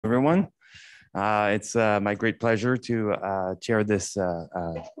everyone. It's my great pleasure to chair this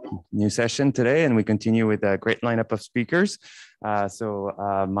new session today, and we continue with a great lineup of speakers.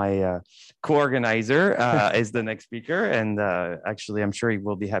 My co-organizer is the next speaker, and actually I'm sure he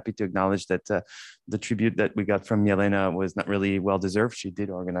will be happy to acknowledge that the tribute that we got from Yelena was not really well-deserved. She did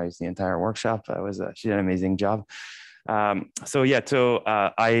organize the entire workshop. She did an amazing job. Our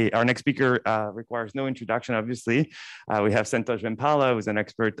next speaker requires no introduction, obviously. We have Santosh Vempala, who's an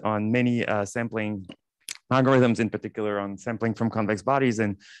expert on many sampling algorithms, in particular on sampling from convex bodies,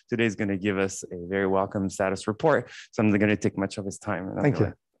 and today is going to give us a very welcome status report. So I'm not going to take much of his time. Thank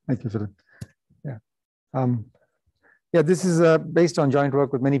you, Philip. This is based on joint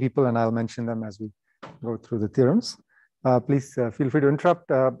work with many people, and I'll mention them as we go through the theorems. Please feel free to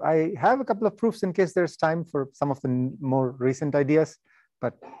interrupt. I have a couple of proofs in case there's time for some of the more recent ideas,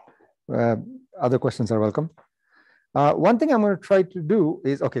 but other questions are welcome. One thing I'm going to try to do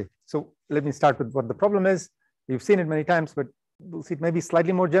is, so let me start with what the problem is. You've seen it many times, but we'll see it maybe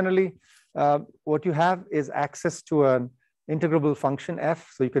slightly more generally. What you have is access to an integrable function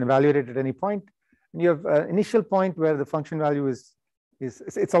f, so you can evaluate it at any point. And you have an initial point where the function value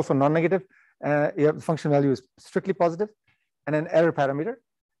it's also non-negative. You have the function value is strictly positive and an error parameter.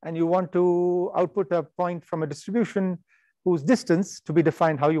 And you want to output a point from a distribution whose distance, to be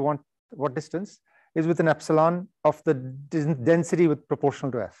defined how you want what distance, is with an epsilon of the density with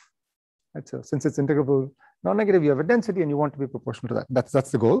proportional to f. Right? So since it's integrable non-negative, you have a density and you want to be proportional to that.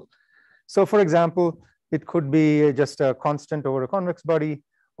 That's the goal. So for example, it could be just a constant over a convex body,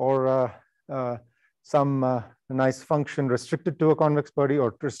 or some nice function restricted to a convex body,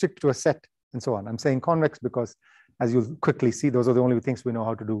 or restricted to a set, and so on. I'm saying convex because, as you'll quickly see, those are the only things we know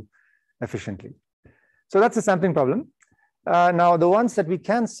how to do efficiently. So that's a sampling problem. Now, the ones that we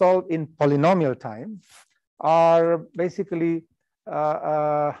can solve in polynomial time are basically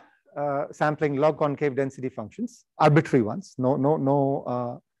sampling log concave density functions, arbitrary ones,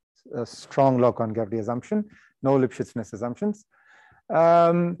 no strong log concavity assumption, no Lipschitz-ness assumptions.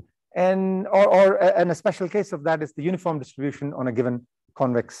 And a special case of that is the uniform distribution on a given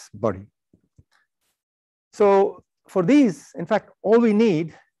convex body. So for these, in fact, all we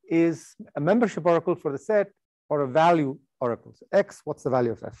need is a membership oracle for the set or a value oracle. So x, what's the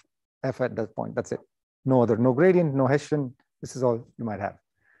value of f? F at that point, that's it. No gradient, no Hessian. This is all you might have.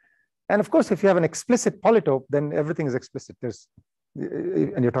 And of course, if you have an explicit polytope, then everything is explicit.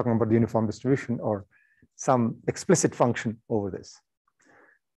 And you're talking about the uniform distribution or some explicit function over this.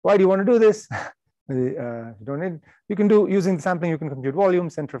 Why do you want to do this? You can do, using the sampling, you can compute volume,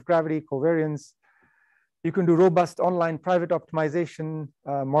 center of gravity, covariance. You can do robust online private optimization,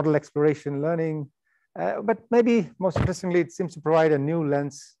 model exploration, learning. But maybe most interestingly, it seems to provide a new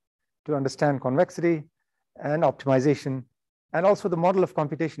lens to understand convexity and optimization, and also the model of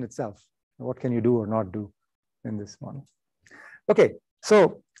computation itself. What can you do or not do in this model? Okay,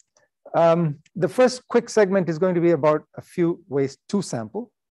 so the first quick segment is going to be about a few ways to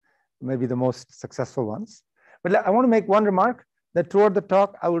sample, maybe the most successful ones. But I want to make one remark that throughout the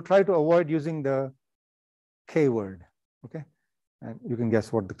talk, I will try to avoid using the K word, okay? And you can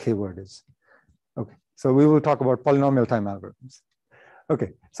guess what the K word is. Okay, so we will talk about polynomial time algorithms.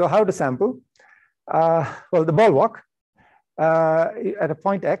 Okay, so how to sample? Well, the ball walk. At a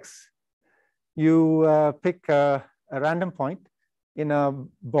point x, you pick a random point in a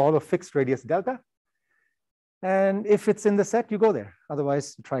ball of fixed radius delta. And if it's in the set, you go there.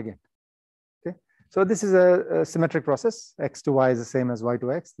 Otherwise, you try again. Okay, so this is a symmetric process. X to y is the same as y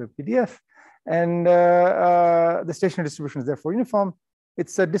to x, the PDF. And the stationary distribution is therefore uniform.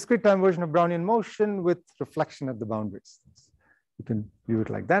 It's a discrete time version of Brownian motion with reflection at the boundaries. You can view it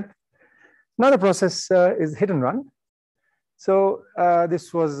like that. Another process is hit and run. So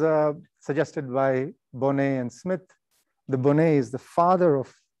this was suggested by Bonnet and Smith. The Bonnet is the father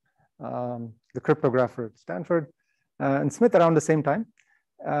of the cryptographer at Stanford, and Smith around the same time.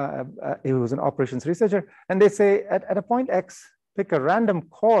 He was an operations researcher. And they say at a point x, pick a random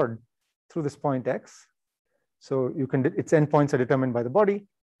chord through this point x. So you can, its endpoints are determined by the body.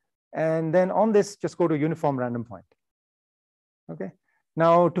 And then on this, just go to a uniform random point. Okay.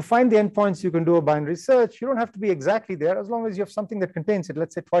 Now, to find the endpoints, you can do a binary search. You don't have to be exactly there, as long as you have something that contains it,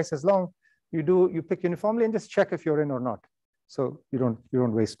 let's say twice as long. You pick uniformly and just check if you're in or not. So you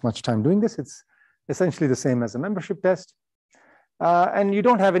don't waste much time doing this. It's essentially the same as a membership test. And you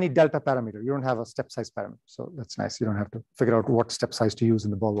don't have any delta parameter. You don't have a step size parameter. So that's nice. You don't have to figure out what step size to use in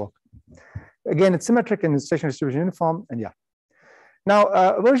the ball walk. Again, it's symmetric and the stationary distribution uniform. And yeah. Now,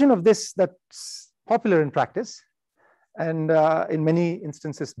 a version of this that's popular in practice and in many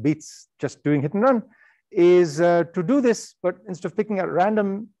instances beats just doing hit and run is to do this, but instead of picking a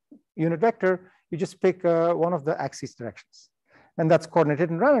random unit vector, you just pick one of the axis directions. And that's coordinate hit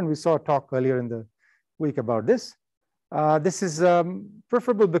and run. And we saw a talk earlier in the week about this. This is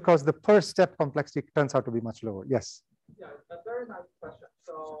preferable because the per step complexity turns out to be much lower. Yes? Yeah, a very nice question.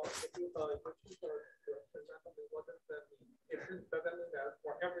 So if you choose for example, what does that mean? Does that mean that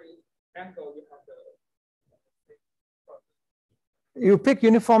for every angle you have the... You pick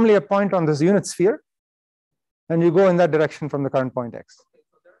uniformly a point on this unit sphere, and you go in that direction from the current point x. Okay,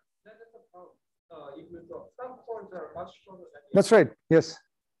 so that is a problem. If you draw, some points are much shorter than the That's right, yes.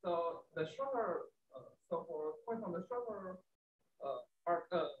 So the shorter, so for points on the shorter arc,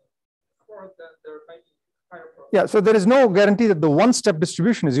 for that there might be higher probability. Yeah, so there is no guarantee that the one-step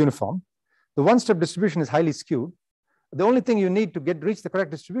distribution is uniform. The one-step distribution is highly skewed. The only thing you need to reach the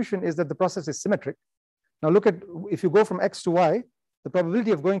correct distribution is that the process is symmetric. Now look at, if you go from x to y, the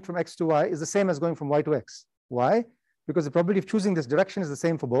probability of going from x to y is the same as going from y to x. Why? Because the probability of choosing this direction is the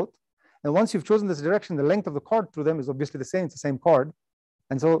same for both. And once you've chosen this direction, the length of the chord through them is obviously the same. It's the same chord.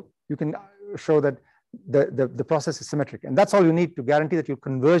 And so you can show that the process is symmetric. And that's all you need to guarantee that you'll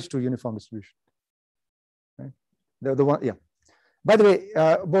converge to a uniform distribution. Right? The one, yeah. By the way,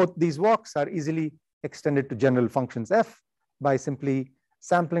 both these walks are easily extended to general functions f by simply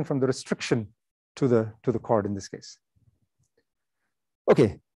sampling from the restriction to the chord in this case.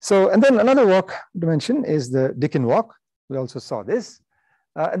 Okay, so and then another walk dimension is the Dickin walk. We also saw this.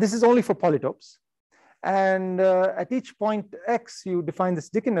 This is only for polytopes. And at each point x, you define this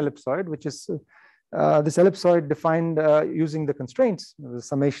Dickin ellipsoid, which is this ellipsoid defined using the constraints, the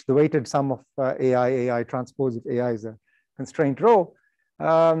summation, the weighted sum of AI transpose if AI is a constraint rho.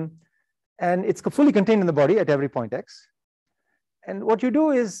 And it's fully contained in the body at every point x. And what you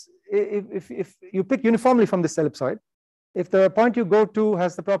do is, if you pick uniformly from this ellipsoid, if the point you go to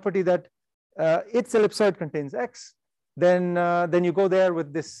has the property that its ellipsoid contains x, then you go there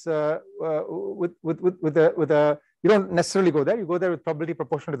with this with a you don't necessarily go there. You go there with probability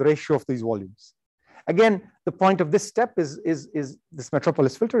proportional to the ratio of these volumes. Again, the point of this step is this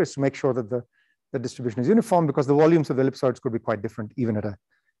metropolis filter is to make sure that the distribution is uniform, because the volumes of the ellipsoids could be quite different even at a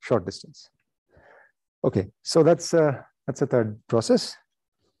short distance. Okay, so that's a third process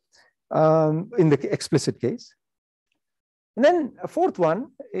in the explicit case. And then a fourth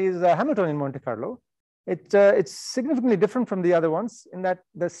one is Hamiltonian Monte Carlo. It's significantly different from the other ones in that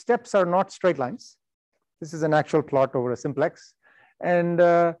the steps are not straight lines. This is an actual plot over a simplex, and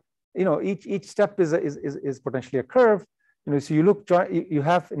you know, each step is potentially a curve. You know, so you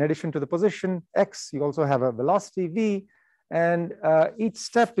have, in addition to the position x, you also have a velocity v, and each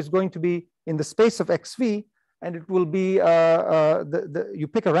step is going to be in the space of xv, and it will be you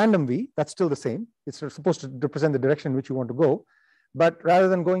pick a random v. That's still the same. It's supposed to represent the direction in which you want to go, but rather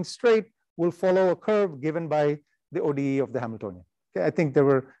than going straight, we'll follow a curve given by the ODE of the Hamiltonian. Okay, I think there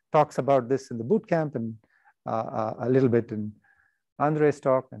were talks about this in the boot camp and a little bit in Andre's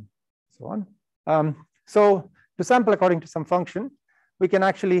talk and so on. So to sample according to some function, we can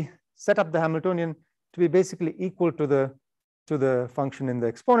actually set up the Hamiltonian to be basically equal to the function in the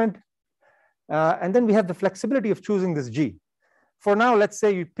exponent. And then we have the flexibility of choosing this g. For now, let's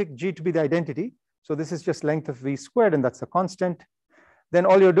say you pick g to be the identity. So this is just length of v squared, and that's a constant. Then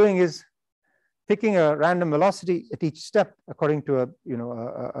all you're doing is picking a random velocity at each step according to a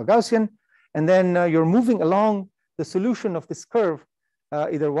Gaussian, and then you're moving along the solution of this curve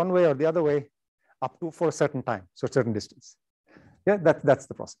either one way or the other way up to for a certain time, so a certain distance. Yeah, that's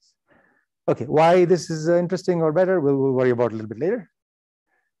the process. Okay, why this is interesting or better, we'll worry about a little bit later.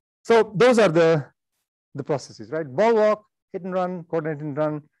 So those are the processes, right? Ball walk, hit and run, coordinate hit and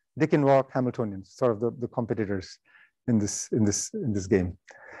run, Dickin walk, Hamiltonian, sort of the competitors in this game.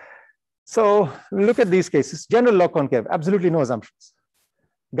 So we look at these cases. General log concave, absolutely no assumptions.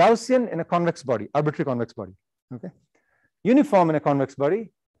 Gaussian in a convex body, arbitrary convex body. Okay, uniform in a convex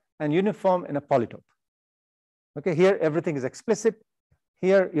body, and uniform in a polytope. Okay, here everything is explicit.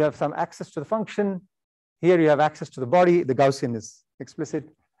 Here you have some access to the function. Here you have access to the body. The Gaussian is explicit.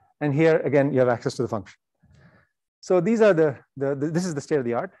 And here again, you have access to the function. So these are this is the state of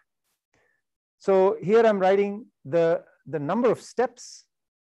the art. So here I'm writing the number of steps,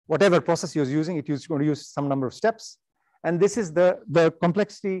 whatever process you're using, it's going to use some number of steps. And this is the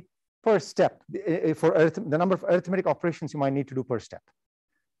complexity per step for the number of arithmetic operations you might need to do per step.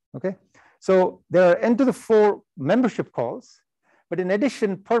 Okay, so there are n to the 4 membership calls, but in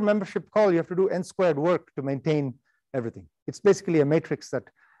addition, per membership call, you have to do n squared work to maintain everything. It's basically a matrix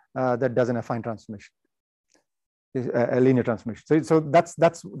that does an affine transformation, a linear transformation. So that's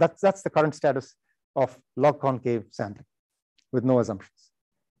the current status of log concave sampling with no assumptions.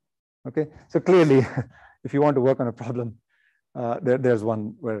 Okay, so clearly, if you want to work on a problem, there's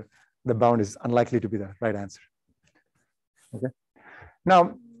one where the bound is unlikely to be the right answer. Okay.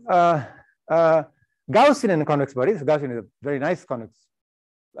 Now, Gaussian in a convex body, so Gaussian is a very nice convex,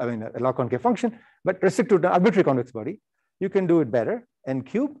 I mean, a log concave function, but restricted to the arbitrary convex body, you can do it better, n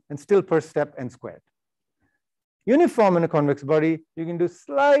cubed, and still per step n squared. Uniform in a convex body, you can do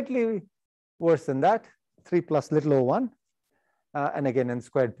slightly worse than that, 3 plus little o1, and again n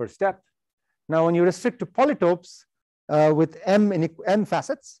squared per step. Now, when you restrict to polytopes with m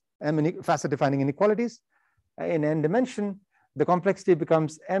facets, facet defining inequalities in n dimension, the complexity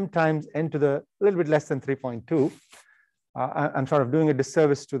becomes m times n to the little bit less than 3.2. I'm sort of doing a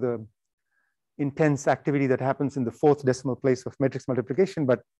disservice to the intense activity that happens in the 4th decimal place of matrix multiplication,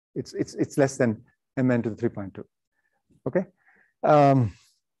 but it's less than mn to the 3.2. Okay.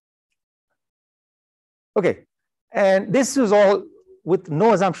 Okay, and this is all with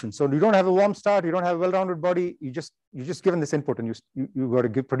no assumption. So you don't have a warm start, you don't have a well-rounded body. You just given this input, and you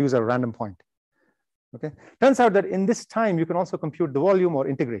got to produce a random point. Okay, turns out that in this time you can also compute the volume or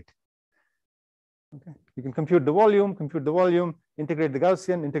integrate. Okay, you can compute the volume, integrate the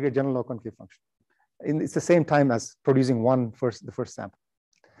Gaussian, integrate general log concave function. It's the same time as producing the first sample.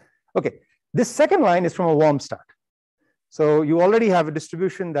 Okay, this second line is from a warm start. So you already have a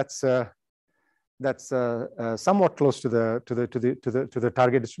distribution that's somewhat close to the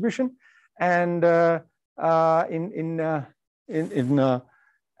target distribution, and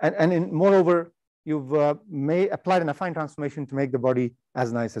moreover, you've applied an affine transformation to make the body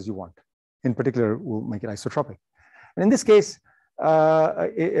as nice as you want. In particular, we'll make it isotropic. And in this case,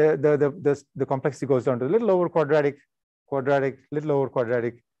 the complexity goes down to a little lower quadratic, little lower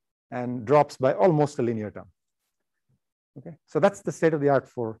quadratic, and drops by almost a linear term. Okay, so that's the state of the art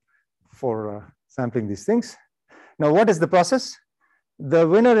for sampling these things. Now, what is the process? The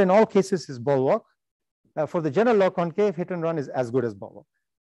winner in all cases is ball walk. For the general log concave, hit and run is as good as ball walk.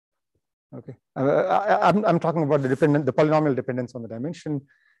 Okay, I'm talking about the polynomial dependence on the dimension.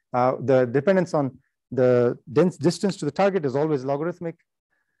 The dependence on the distance to the target is always logarithmic.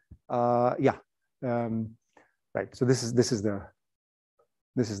 Right. So this is the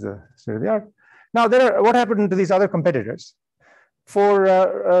state of the art. Now, what happened to these other competitors? For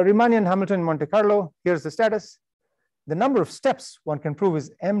Riemannian, Hamilton, Monte Carlo, here's the status. The number of steps one can prove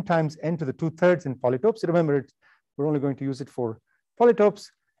is m times n to the 2/3 in polytopes. Remember, we're only going to use it for polytopes,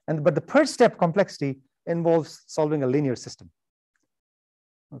 but the per step complexity involves solving a linear system.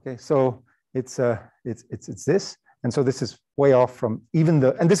 Okay, so it's this, and so this is way off from even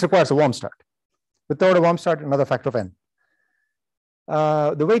and this requires a warm start. Without a warm start, another factor of n.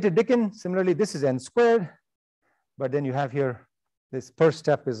 The weighted Dickin, similarly, this is n squared, but then you have here this per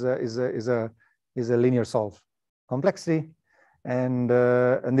step is a linear solve complexity, and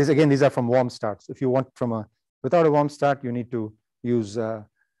this again, these are from warm starts. If you want without a warm start, you need to use a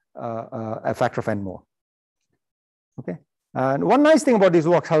factor of n more. Okay, and one nice thing about these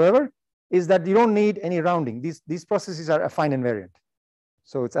walks, however, is that you don't need any rounding. These processes are affine invariant,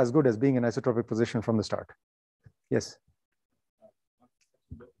 so it's as good as being in isotropic position from the start. Yes.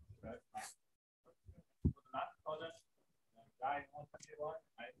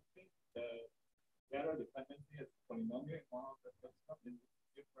 Error dependency as polynomial one of the system is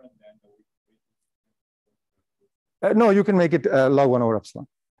different than the no, you can make it log 1 over epsilon.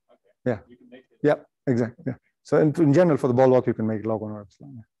 Okay. Yeah. You can make it. Yeah, exactly. Yeah. So in general, for the ball walk, you can make it log 1 over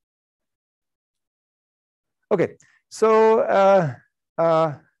epsilon. Yeah. Okay. So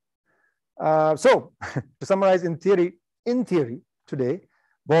so to summarize, in theory, today,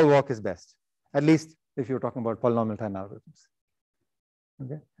 ball walk is best, at least if you're talking about polynomial time algorithms.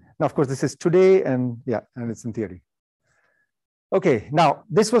 Okay. Now, of course, this is today, and yeah, and it's in theory. Okay. Now,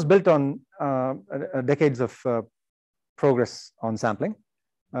 this was built on decades of progress on sampling.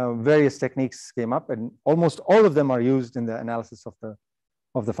 Various techniques came up, and almost all of them are used in the analysis of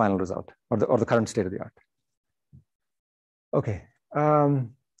the final result or the current state of the art. Okay.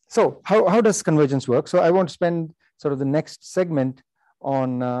 So how does convergence work? So I want to spend sort of the next segment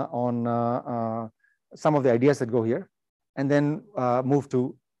on some of the ideas that go here, and then move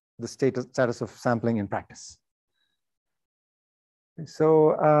to the status of sampling in practice.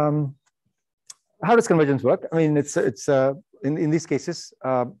 So how does convergence work? I mean, it's in these cases,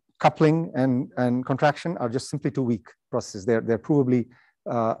 coupling and contraction are just simply too weak processes. They're provably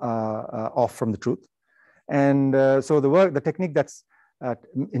off from the truth. And so the technique that's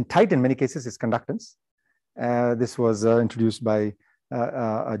tight in many cases is conductance. This was introduced by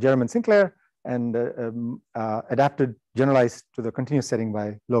Jerem and Sinclair, and adapted, generalized to the continuous setting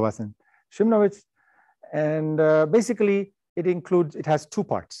by Lovász and Šimanovič. And basically, it has two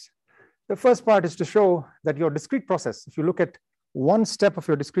parts. The first part is to show that your discrete process, if you look at one step of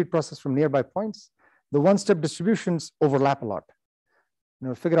your discrete process from nearby points, the one-step distributions overlap a lot.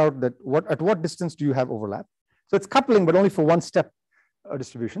 Figure out that at what distance do you have overlap. So it's coupling, but only for one-step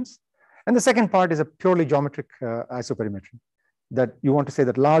distributions. And the second part is a purely geometric isoperimetry, that you want to say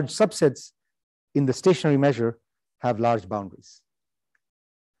that large subsets in the stationary measure have large boundaries.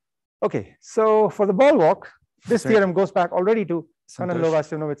 Okay, so for the ball walk, this theorem goes back already to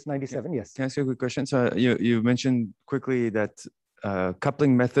Santosh, 97. Yes. Can I ask you a quick question? So you mentioned quickly that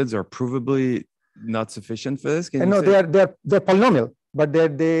coupling methods are provably not sufficient for this. No, they're polynomial, but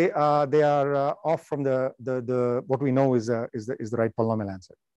they are off from the what we know is the right polynomial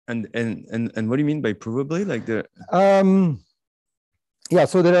answer. And what do you mean by provably? Like the yeah,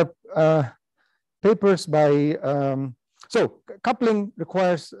 so there are papers by so coupling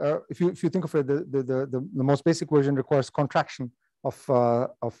requires if you think of it, the most basic version requires contraction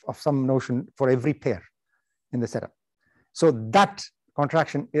of some notion for every pair in the setup. So that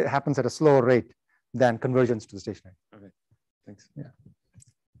contraction, it happens at a slower rate than convergence to the stationary. Okay, thanks.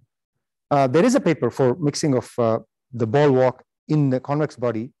 Yeah. There is a paper for mixing of the ball walk in the convex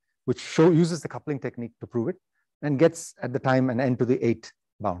body, which uses the coupling technique to prove it, and gets at the time an n to the 8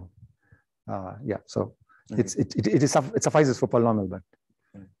 bound. Yeah, so okay. It suffices for polynomial, but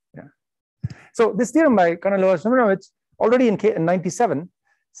yeah. So this theorem by Kanaloa-Szymanowicz, already in 97,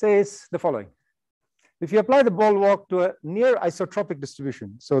 says the following: if you apply the ball walk to a near isotropic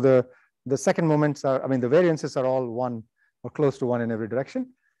distribution, so the second moments are, I mean, the variances are all 1 or close to 1 in every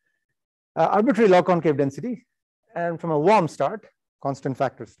direction, arbitrary log concave density, and from a warm start, constant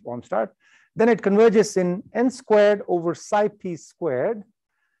factors warm start, then it converges in n squared over psi p squared,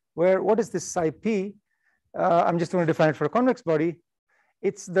 where what is this psi p? I'm just going to define it for a convex body.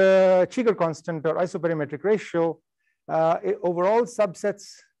 It's the Cheeger constant or isoperimetric ratio over all subsets,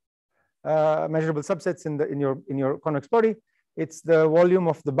 measurable subsets in your convex body. It's the volume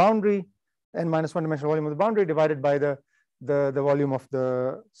of the boundary, n minus 1 dimensional volume of the boundary, divided by the volume of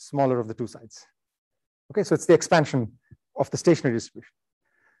the smaller of the two sides. Okay, so it's the expansion of the stationary distribution.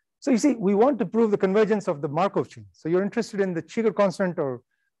 So you see, we want to prove the convergence of the Markov chain. So you're interested in the Cheeger constant or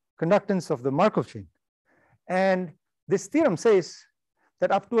conductance of the Markov chain. And this theorem says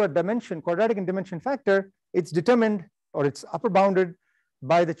that up to a dimension, quadratic in dimension factor, it's determined or it's upper bounded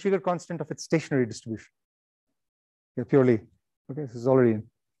by the Cheeger constant of its stationary distribution. Purely, okay, this is already in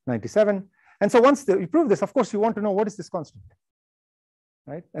 97. And so once you prove this, of course, you want to know what is this constant,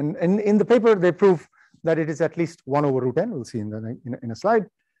 right? And in the paper, they prove that it is at least 1 over root n. We'll see in a slide.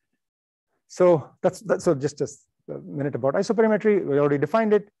 So that's so just a minute about isoperimetry. We already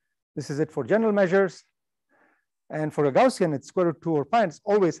defined it. This is it for general measures. And for a Gaussian, it's square root 2 over pi. It's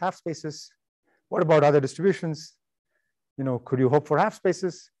always half spaces. What about other distributions? Could you hope for half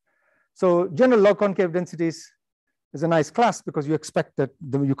spaces? So general log concave densities is a nice class because you expect that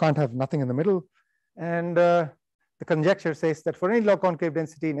you can't have nothing in the middle. And the conjecture says that for any log concave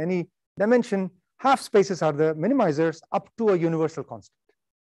density in any dimension, half spaces are the minimizers up to a universal constant.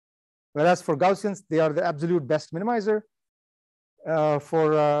 Whereas for Gaussians, they are the absolute best minimizer.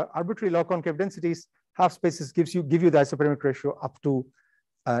 For arbitrary log concave densities, half spaces give you the isoperimetric ratio up to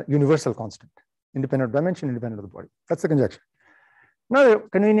universal constant, independent of dimension, independent of the body. That's the conjecture. Another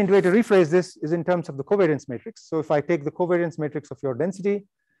convenient way to rephrase this is in terms of the covariance matrix. So if I take the covariance matrix of your density,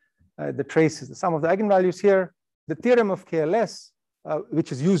 the trace is the sum of the eigenvalues here. The theorem of KLS,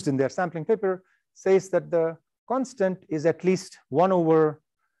 which is used in their sampling paper, says that the constant is at least 1 over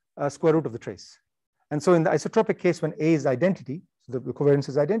square root of the trace. And so in the isotropic case, when A is identity, so the covariance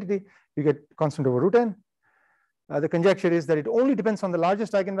is identity, you get constant over root n. The conjecture is that it only depends on the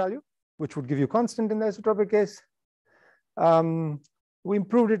largest eigenvalue, which would give you constant in the isotropic case. We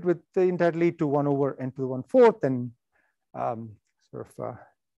improved it with the entirely to 1 over n to the 1/4 and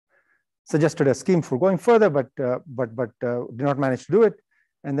suggested a scheme for going further, but did not manage to do it.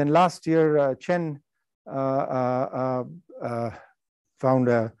 And then last year, Chen found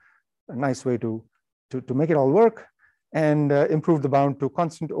a nice way to make it all work and improve the bound to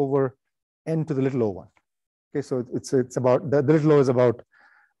constant over n to the little o1. Okay, so it's about the little o is about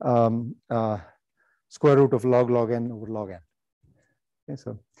square root of log n over log n.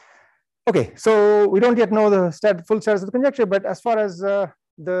 Okay, so we don't yet know the full status of the conjecture, but as far as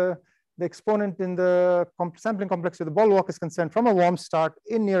the exponent in the sampling complexity of the ball walk is concerned, from a warm start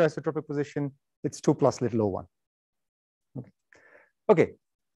in near isotropic position, it's 2 plus little o1. Okay,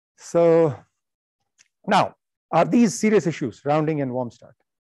 so now, are these serious issues, rounding and warm start?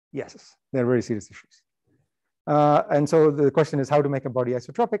 Yes, they're very serious issues. And so the question is how to make a body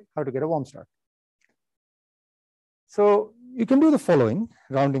isotropic, how to get a warm start. So you can do the following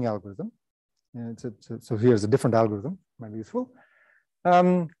rounding algorithm. And so here's a different algorithm, might be useful.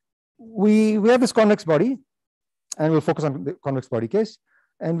 We have this convex body, and we'll focus on the convex body case.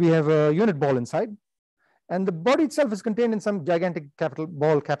 And we have a unit ball inside. And the body itself is contained in some gigantic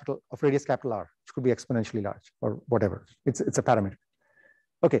ball of radius capital R, which could be exponentially large or whatever. It's a parameter.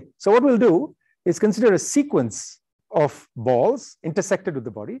 Okay, so what we'll do is consider a sequence of balls intersected with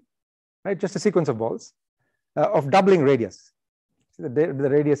the body, right? Just a sequence of balls of doubling radius. So the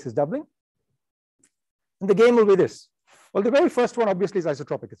radius is doubling. And the game will be this. Well, the very first one obviously is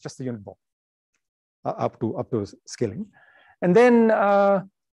isotropic. It's just the unit ball up to scaling. And then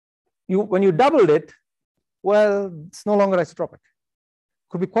when you doubled it, well, it's no longer isotropic.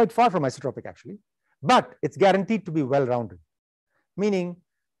 Could be quite far from isotropic actually, but it's guaranteed to be well-rounded, meaning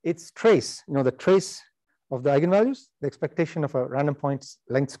its trace, the trace of the eigenvalues, the expectation of a random point's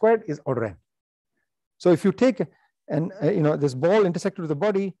length squared is order n. So if you take this ball intersected with the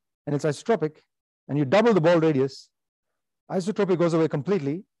body and it's isotropic, and you double the ball radius, isotropy goes away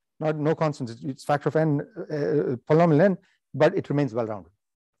completely. No constants. It's factor of n, polynomial n, but it remains well-rounded.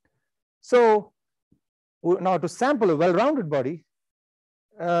 So now to sample a well-rounded body,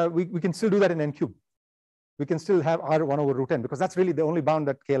 we can still do that in n cube. We can still have R 1 over root n, because that's really the only bound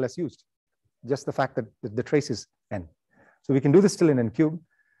that KLS used. Just the fact that the trace is n. So we can do this still in n cube.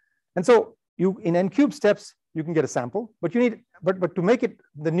 And so in n cube steps, you can get a sample, but but to make it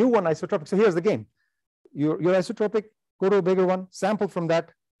the new one isotropic. So here's the game. You're isotropic, go to a bigger one, sample from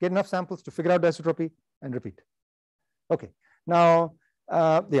that, get enough samples to figure out the isotropy and repeat. Okay. Now,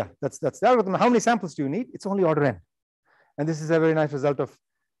 yeah, that's the algorithm. How many samples do you need? It's only order n. And this is a very nice result of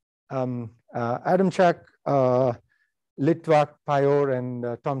Adamczak, Litvak, Pyor, and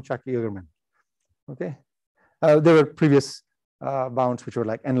Tomczak Egerman. Okay. There were previous bounds which were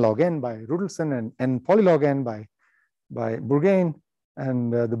like n log n by Rudelson and n polylog n by Bourgain.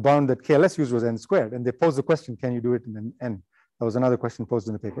 And the bound that KLS used was n squared. And they posed the question, can you do it in n? That was another question posed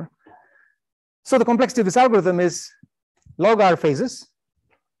in the paper. So the complexity of this algorithm is log R phases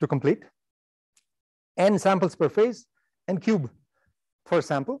to complete, n samples per phase, n cube per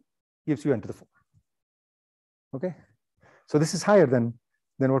sample gives you n to the 4. Okay. So this is higher than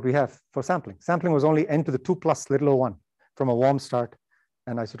what we have for sampling. Sampling was only n to the 2 plus little o1 from a warm start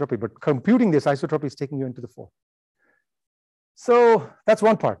and isotropy. But computing this isotropy is taking you n to the 4. So that's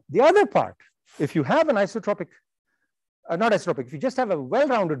one part. The other part, if you have an isotropic, not isotropic, if you just have a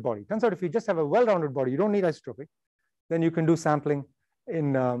well-rounded body, turns out if you just have a well-rounded body, you don't need isotropic, then you can do sampling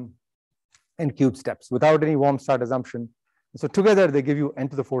in cube steps without any warm start assumption. So together they give you n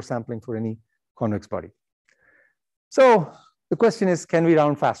to the 4 sampling for any convex body. So the question is, can we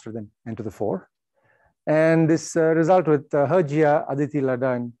round faster than n to the 4? And this result with Hergia, Aditi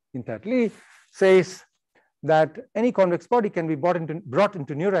Lada, and Intat Lee says that any convex body can be brought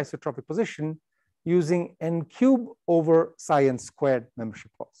into near isotropic position using n cube over psi n squared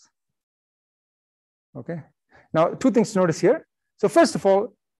membership laws. Okay. Now, two things to notice here. So first of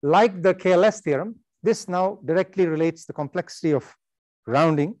all, like the KLS theorem, this now directly relates the complexity of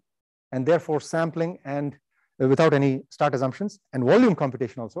rounding and therefore sampling and without any start assumptions, and volume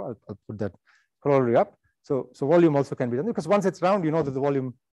computation also. I'll put that corollary up. So volume also can be done, because once it's round, you know that the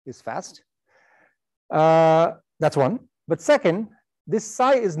volume is fast. That's one. But second, this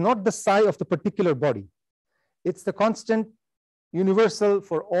psi is not the psi of the particular body. It's the constant universal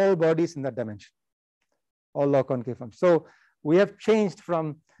for all bodies in that dimension, all log concave functions. So we have changed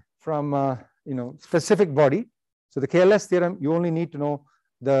from specific body. So the KLS theorem, you only need to know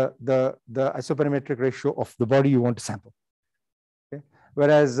the isoperimetric ratio of the body you want to sample. Okay?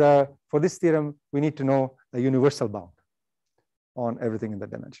 Whereas for this theorem, we need to know a universal bound on everything in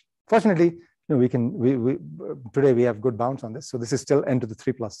that dimension. Fortunately, today we have good bounds on this. So this is still n to the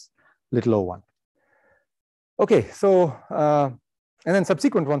 3 plus little o1. Okay, so and then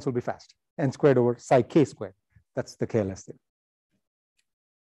subsequent ones will be fast. N squared over psi k squared. That's the KLS theorem.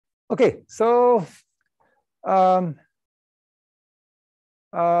 Okay, so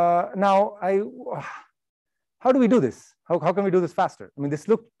now how do we do this? How can we do this faster? I mean, this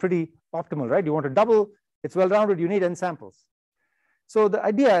looked pretty optimal, right? You want to double, it's well-rounded, you need n samples. So the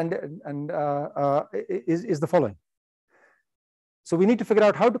idea is the following. So we need to figure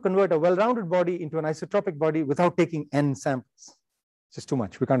out how to convert a well-rounded body into an isotropic body without taking n samples. It's just too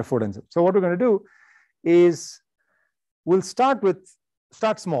much. We can't afford n samples. So what we're going to do is we'll start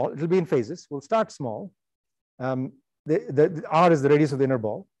small. It'll be in phases. We'll start small. The R is the radius of the inner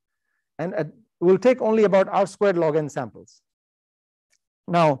ball. And we'll take only about R squared log n samples.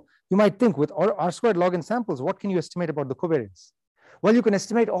 Now, you might think with R squared log n samples, what can you estimate about the covariance? Well, you can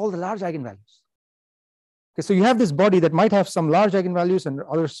estimate all the large eigenvalues. Okay, so you have this body that might have some large eigenvalues and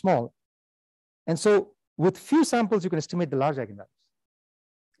others small. And so with few samples, you can estimate the large eigenvalues.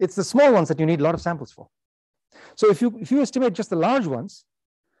 It's the small ones that you need a lot of samples for. So if you estimate just the large ones,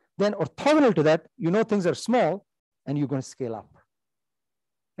 then orthogonal to that, you know things are small and you're going to scale up.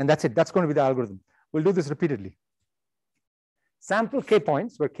 And that's it. That's going to be the algorithm. We'll do this repeatedly. Sample k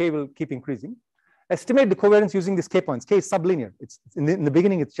points, where k will keep increasing. Estimate the covariance using these k points. K is sublinear. It's in the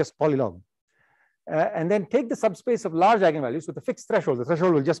beginning, it's just polylog. And then take the subspace of large eigenvalues with a fixed threshold. The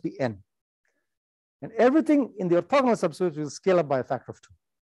threshold will just be n. And everything in the orthogonal subspace will scale up by a factor of 2.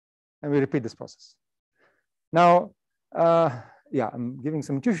 And we repeat this process. Now, yeah, I'm giving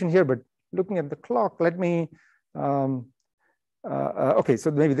some intuition here, but looking at the clock, let me, okay,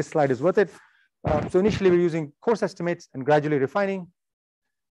 so maybe this slide is worth it. So initially we're using coarse estimates and gradually refining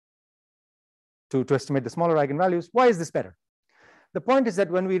to estimate the smaller eigenvalues. Why is this better? The point is that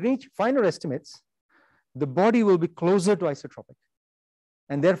when we reach finer estimates, the body will be closer to isotropic,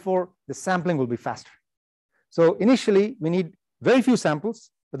 and therefore the sampling will be faster. So initially we need very few samples,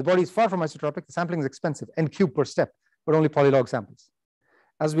 but the body is far from isotropic. The sampling is expensive, n cubed per step, but only polylog samples.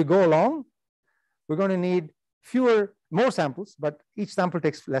 As we go along, we're going to need more samples, but each sample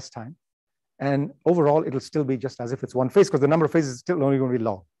takes less time. And overall, it'll still be just as if it's one phase, because the number of phases is still only going to be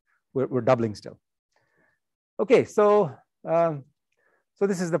log. We're doubling still. Okay, so so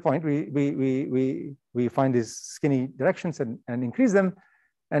this is the point. We find these skinny directions and increase them.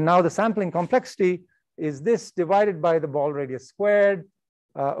 And now the sampling complexity is this divided by the ball radius squared.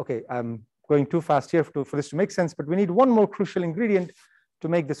 Okay, I'm going too fast here for this to make sense, but we need one more crucial ingredient to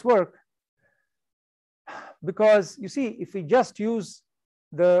make this work. Because you see, if we just use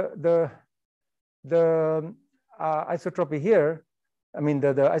the isotropy here, I mean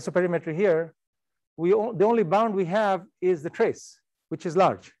the isoperimetry here, the only bound we have is the trace, which is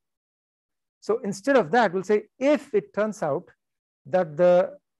large. So instead of that, we'll say if it turns out that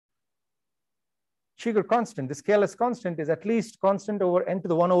the Shiger constant, the scaleless constant, is at least constant over n to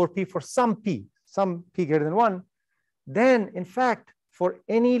the 1 over p for some p greater than 1, then in fact, for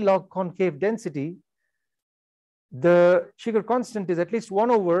any log concave density, the Shiger constant is at least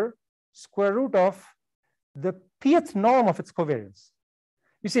 1 over square root of the pth norm of its covariance.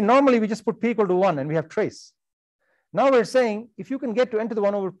 You see, normally we just put p equal to 1 and we have trace. Now we're saying if you can get to n to the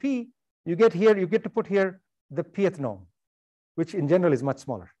 1 over p, you get to put here the pth norm, which in general is much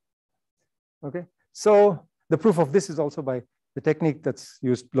smaller. Okay, so the proof of this is also by the technique that's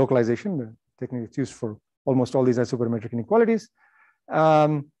used, localization, the technique that's used for almost all these isoperimetric inequalities.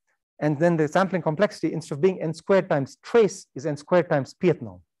 And then the sampling complexity, instead of being n squared times trace, is n squared times pth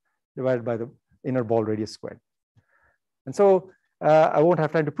norm divided by the inner ball radius squared. And so I won't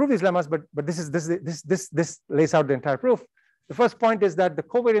have time to prove these lemmas, but this lays out the entire proof. The first point is that the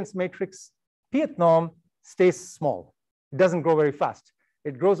covariance matrix pth norm stays small. It doesn't grow very fast.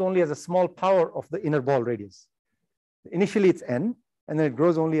 It grows only as a small power of the inner ball radius. Initially it's n, and then it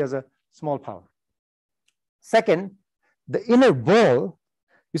grows only as a small power. Second, the inner ball,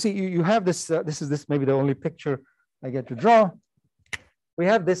 you see, you have this, this is maybe the only picture I get to draw. We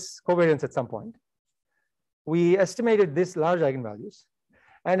have this covariance at some point. We estimated this large eigenvalues.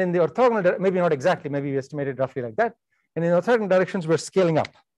 And in the orthogonal, maybe not exactly, maybe we estimated roughly like that. And in orthogonal directions, we're scaling up,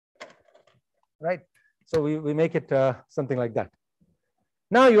 right? So we make it something like that.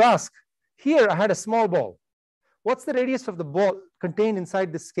 Now you ask, here I had a small ball. What's the radius of the ball contained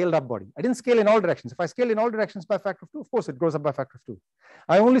inside this scaled up body? I didn't scale in all directions. If I scale in all directions by a factor of 2, of course it grows up by a factor of 2.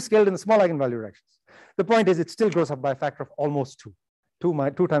 I only scaled in the small eigenvalue directions. The point is it still grows up by a factor of almost 2.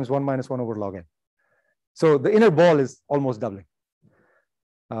 2 times 1 minus 1 over log n. So the inner ball is almost doubling.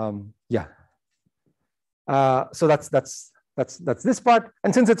 Yeah. So that's this part.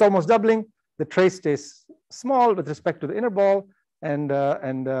 And since it's almost doubling, the trace stays small with respect to the inner ball, and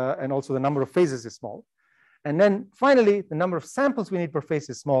also the number of phases is small. And then finally, the number of samples we need per phase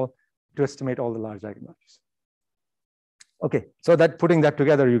is small to estimate all the large eigenvalues. Okay, so that putting that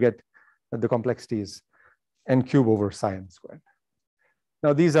together, you get that the complexity is n cube over psi n squared.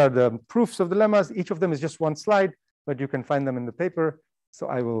 Now these are the proofs of the lemmas. Each of them is just one slide, but you can find them in the paper. So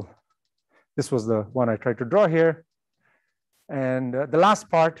I will, this was the one I tried to draw here. And the last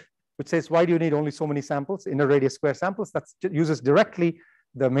part, which says, why do you need only so many samples, inner radius square samples? That uses directly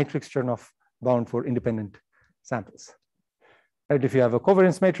the matrix Chernoff bound for independent samples. Right? If you have a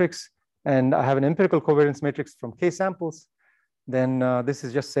covariance matrix and I have an empirical covariance matrix from k samples, then this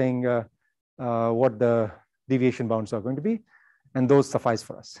is just saying what the deviation bounds are going to be, and those suffice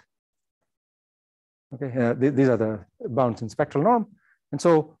for us. Okay, these are the bounds in spectral norm, and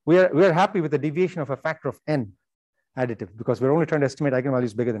so we are happy with the deviation of a factor of n additive because we're only trying to estimate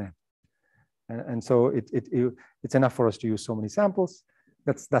eigenvalues bigger than n, and so it's enough for us to use so many samples.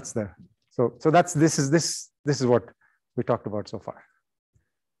 This is what we talked about so far.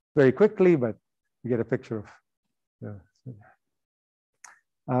 very quickly, but you get a picture of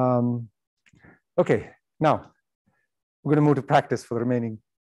okay, now we're going to move to practice for the remaining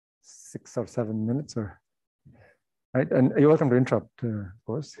 6 or 7 minutes, or right? And you're welcome to interrupt, of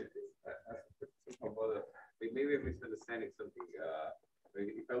course. Maybe I'm misunderstanding something.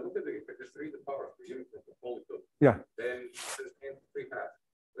 If I look at if I just read the power of the unit of the polytope, yeah, then it says n to 3 half.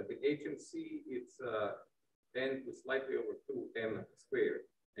 But the HMC, it's n to slightly over 2m squared,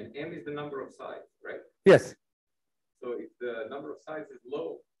 and m is the number of sides, right? Yes. So if the number of sides is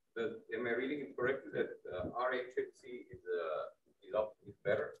low, am I reading it correctly that RHMC is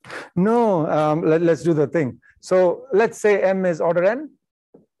better? No, let's do the thing. So let's say m is order n.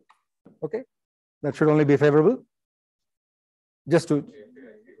 Okay, that should only be favorable. Just to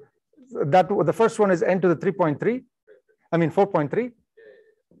that, the first one is n to the 3.3. I mean 4.3,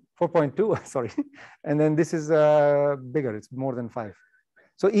 4.2. Sorry, and then this is bigger. It's more than 5.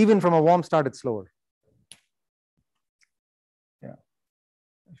 So even from a warm start, it's slower. Yeah.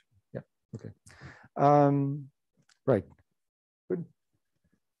 Yeah. Okay. Right. Good.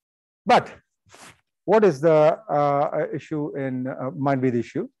 But what is the issue in might be the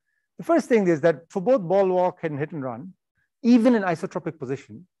issue? The first thing is that for both ball walk and hit and run, even in isotropic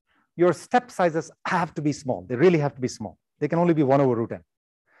position, your step sizes have to be small. They really have to be small. They can only be 1 over root n.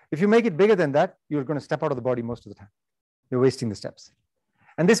 If you make it bigger than that, you're going to step out of the body most of the time. You're wasting the steps.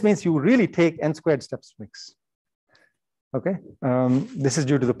 And this means you really take n squared steps mix. Okay, this is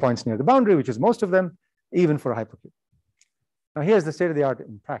due to the points near the boundary, which is most of them, even for a hypercube. Now here's the state of the art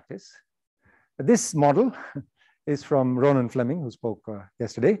in practice. This model is from Ronan Fleming, who spoke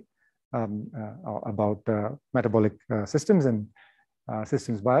yesterday about metabolic systems and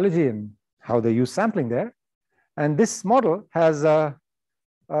systems biology and how they use sampling there. And this model has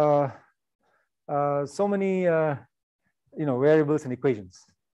so many variables and equations.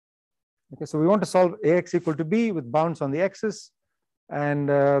 Okay, so we want to solve Ax equal to b with bounds on the axis, and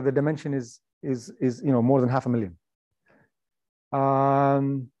the dimension is more than 500,000.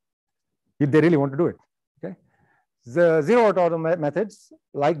 If they really want to do it. Okay, the zero order methods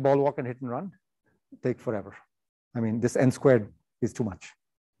like ball walk and hit and run take forever. I mean, this n squared is too much.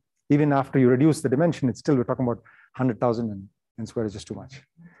 Even after you reduce the dimension, it's still, we're talking about 100,000, and n squared is just too much.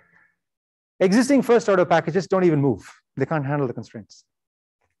 Existing first order packages don't even move. They can't handle the constraints.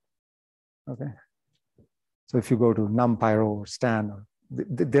 Okay, so if you go to NumPyro or Stan, or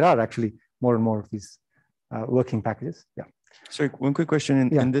there are actually more and more of these working packages. Yeah. Sorry, one quick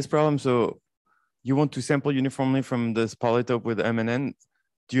question in this problem. So you want to sample uniformly from this polytope with m and n.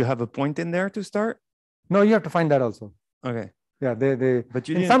 Do you have a point in there to start? No, you have to find that also. Okay. Yeah, but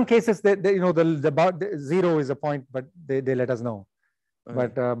you in some cases, the 0 is a point, but they let us know.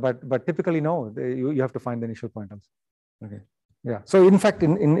 Okay. But typically, no, you have to find the initial point also. Okay. Yeah. So in fact,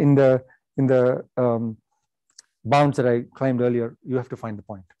 in the bounds that I claimed earlier, you have to find the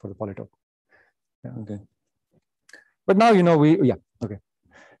point for the polytope. Yeah. Okay. But now okay.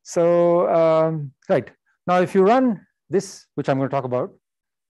 So right now, if you run this, which I'm going to talk about,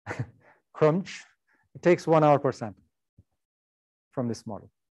 crunch, it takes 1 hour per sample from this model.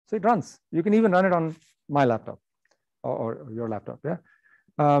 So it runs. You can even run it on my laptop or your laptop. Yeah.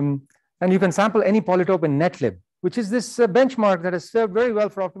 And you can sample any polytope in netlib, which is this benchmark that has served very well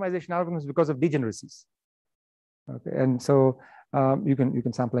for optimization algorithms because of degeneracies. Okay, and so you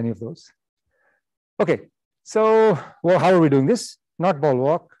can sample any of those. Okay, so how are we doing this? Not ball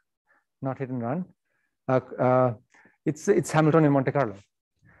walk, not hit and run. It's Hamiltonian Monte Carlo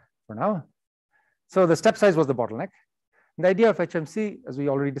for now. So the step size was the bottleneck. And the idea of HMC, as we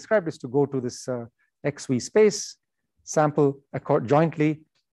already described, is to go to this XV space, sample jointly,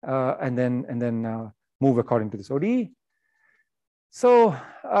 and then move according to this ODE. So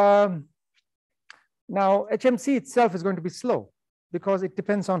now HMC itself is going to be slow because it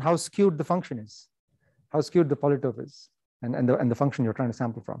depends on how skewed the function is, how skewed the polytope is, and the function you're trying to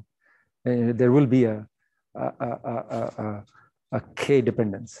sample from. There will be a K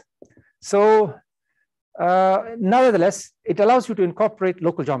dependence. So nevertheless, it allows you to incorporate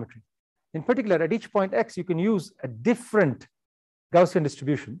local geometry. In particular, at each point X, you can use a different Gaussian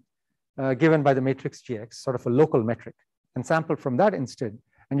distribution given by the matrix GX, sort of a local metric, and sample from that instead,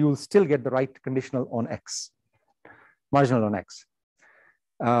 and you will still get the right conditional on X, marginal on X.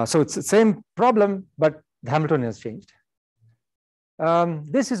 So it's the same problem, but the Hamiltonian has changed.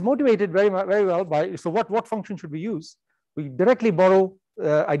 This is motivated very well by, so what function should we use? We directly borrow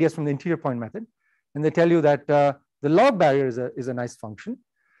ideas from the interior point method, and they tell you that the log barrier is a nice function.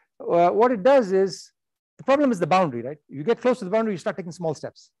 What it does is, the problem is the boundary, right? You get close to the boundary, you start taking small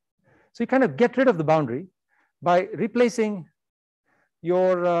steps. So you kind of get rid of the boundary by replacing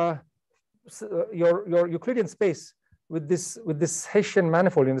your Euclidean space with this Hessian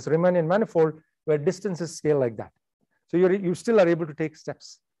manifold, in this Riemannian manifold, where distances scale like that. So you still are able to take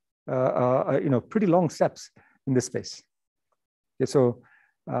steps, pretty long steps in this space. Okay, so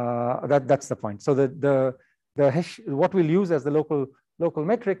that's the point. So what we'll use as the local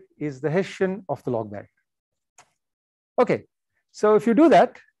metric is the Hessian of the log barrier. Okay, so if you do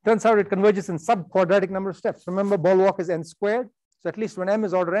that, turns out it converges in sub-quadratic number of steps. Remember, ball walk is n squared. So at least when m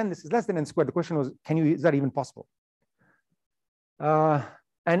is order n, this is less than n squared. The question was, is that even possible?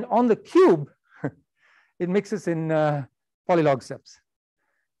 And on the cube, it mixes in polylog steps.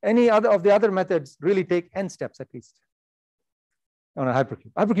 Any other of the other methods really take n steps at least on a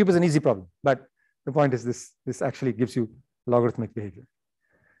hypercube. Hypercube is an easy problem, but the point is this actually gives you logarithmic behavior.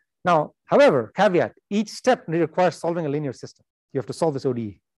 Now, however, caveat, each step requires solving a linear system. You have to solve this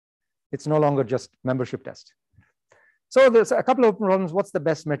ODE. It's no longer just membership test. So there's a couple of problems. What's the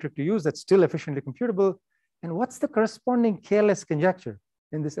best metric to use that's still efficiently computable? And what's the corresponding KLS conjecture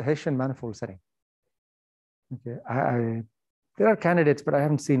in this Hessian manifold setting? Okay, there are candidates, but I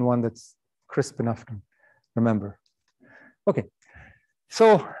haven't seen one that's crisp enough to remember. Okay,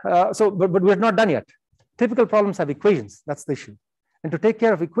 but we're not done yet. Typical problems have equations. That's the issue. And to take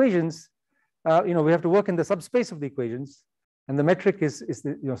care of equations, we have to work in the subspace of the equations. And the metric is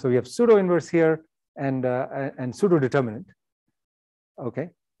so we have pseudo inverse here and pseudo determinant. Okay,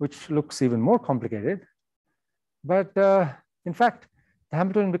 which looks even more complicated. But in fact, the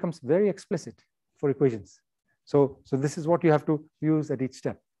Hamiltonian becomes very explicit for equations. So this is what you have to use at each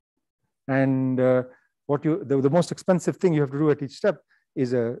step. And the most expensive thing you have to do at each step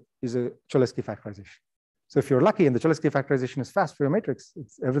is a Cholesky factorization. So if you're lucky and the Cholesky factorization is fast for your matrix,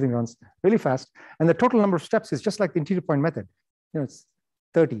 everything runs really fast. And the total number of steps is just like the interior point method. It's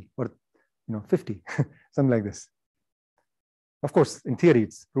 30 or 50, something like this. Of course, in theory,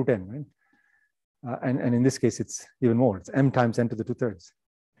 it's root n, right? And in this case, it's even more. It's m times n to the 2/3.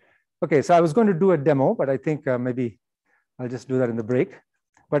 Okay, so I was going to do a demo, but I think maybe I'll just do that in the break.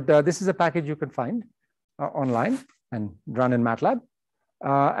 But this is a package you can find online and run in MATLAB.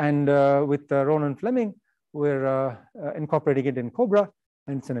 And with Ronan Fleming, we're incorporating it in Cobra,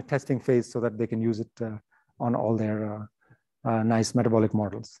 and it's in a testing phase so that they can use it on all their nice metabolic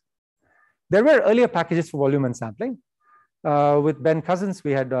models. There were earlier packages for volume and sampling. With Ben Cousins,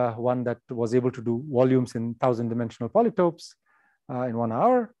 we had one that was able to do volumes in 1,000-dimensional polytopes in 1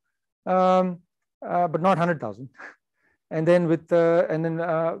 hour, but not 100,000. And then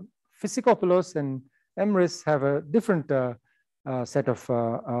Physikopoulos and Emrys have a different set of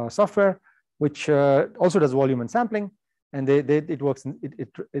software, which also does volume and sampling, and it works.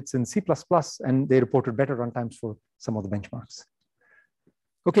 It's in C++, and they reported better runtimes for some of the benchmarks.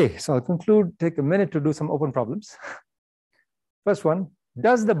 Okay, so I'll conclude. Take a minute to do some open problems. First one: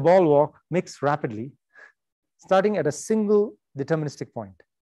 does the ball walk mix rapidly, starting at a single deterministic point,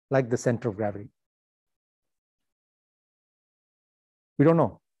 like the center of gravity? We don't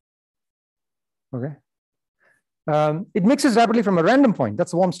know. Okay. It mixes rapidly from a random point.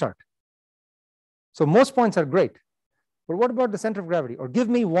 That's a warm start. So most points are great. But what about the center of gravity? Or give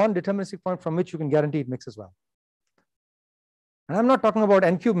me one deterministic point from which you can guarantee it mixes well. And I'm not talking about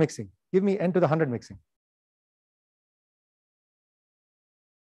n cube mixing. Give me n to the 100 mixing.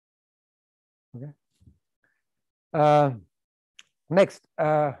 Okay. Next,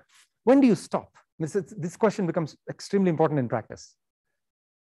 when do you stop? This question becomes extremely important in practice.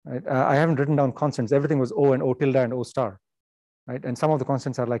 Right? I haven't written down constants. Everything was O and O tilde and O star, right? And some of the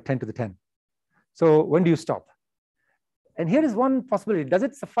constants are like 10 to the 10. So when do you stop? And here is one possibility. Does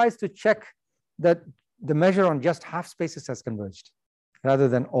it suffice to check that the measure on just half spaces has converged, rather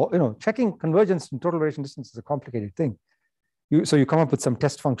than all? Checking convergence in total variation distance is a complicated thing. So you come up with some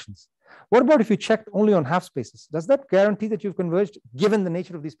test functions. What about if you checked only on half spaces? Does that guarantee that you've converged, given the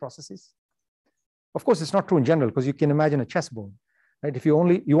nature of these processes? Of course, it's not true in general, because you can imagine a chessboard. Right? If you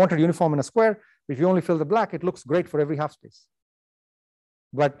wanted uniform in a square, but if you only fill the black, it looks great for every half space.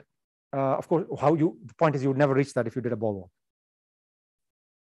 But of course, the point is you would never reach that if you did a ball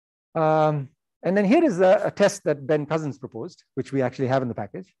walk. And then here is a test that Ben Cousins proposed, which we actually have in the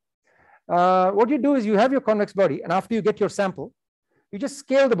package. What you do is you have your convex body, and after you get your sample, you just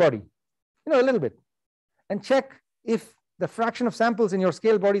scale the body, a little bit, and check if the fraction of samples in your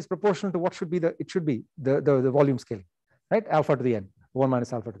scale body is proportional to what should be the volume scaling. Right, alpha to the n, 1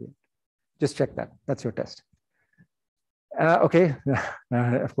 minus alpha to the n. Just check that. That's your test. Okay,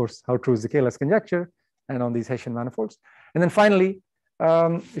 of course, how true is the KLS conjecture, and on these Hessian manifolds. And then finally,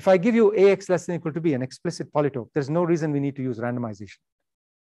 if I give you AX less than or equal to B, an explicit polytope, there's no reason we need to use randomization.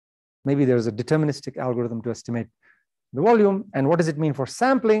 Maybe there's a deterministic algorithm to estimate the volume. And what does it mean for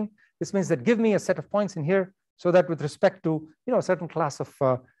sampling? This means that give me a set of points in here so that with respect to a certain class of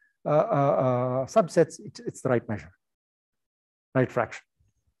subsets, it's the right measure, right fraction.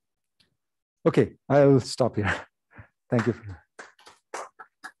 Okay, I'll stop here. Thank you.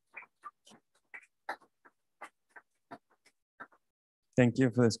 Thank you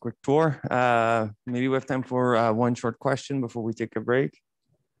for this quick tour. Maybe we have time for one short question before we take a break.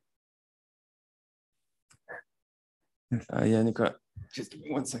 Yeah, Nicola, just give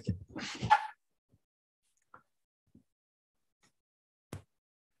me 1 second.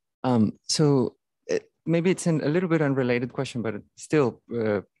 So maybe it's a little bit unrelated question, but still,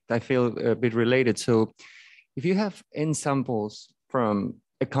 I feel a bit related. So if you have n samples from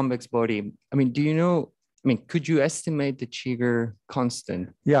a convex body, I mean, do you know, I mean, could you estimate the Cheeger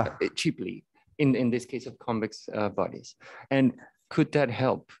constant cheaply in this case of convex bodies? And could that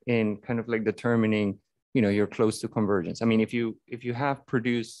help in kind of like determining, you're close to convergence? I mean, if you have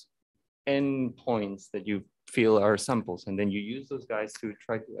produced n points that you feel are samples, and then you use those guys to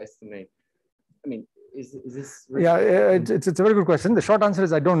try to estimate, I mean, is this? Yeah, it's a very good question. The short answer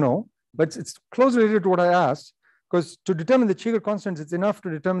is I don't know, but it's closely related to what I asked, because to determine the Cheeger constants, it's enough to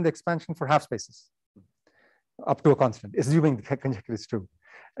determine the expansion for half spaces up to a constant, assuming the conjecture is true.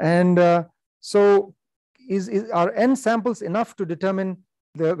 And so are n samples enough to determine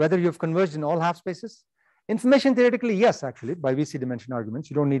whether you've converged in all half spaces? Information theoretically, yes, actually, by VC dimension arguments.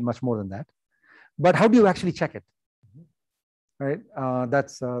 You don't need much more than that. But how do you actually check it? Right?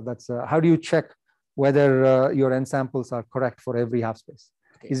 That's how do you check whether your n samples are correct for every half space?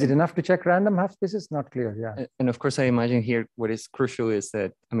 Is it enough to check random half spaces? Not clear. Yeah. And of course, I imagine here what is crucial is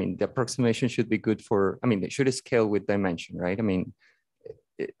that, I mean, the approximation should be good for, I mean, it should scale with dimension, right? I mean,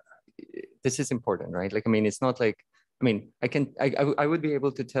 this is important, right? Like, I mean, it's not like, I mean, I would be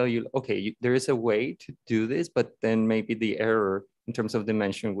able to tell you, okay, there is a way to do this, but then maybe the error in terms of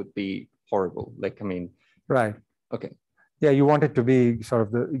dimension would be horrible. Like, I mean, right. Okay. Yeah, you want it to be sort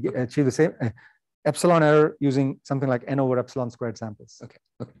of achieve the same epsilon error using something like n over epsilon squared samples. Okay.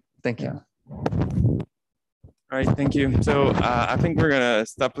 Okay. Thank you. Yeah. All right. Thank you. So I think we're gonna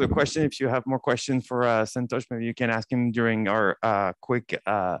stop with a question. If you have more questions for Santosh, maybe you can ask him during our quick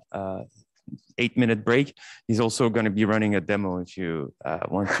 8-minute break. He's also going to be running a demo if you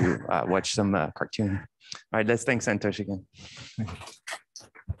want to watch some cartoon. All right, let's thank Santosh again.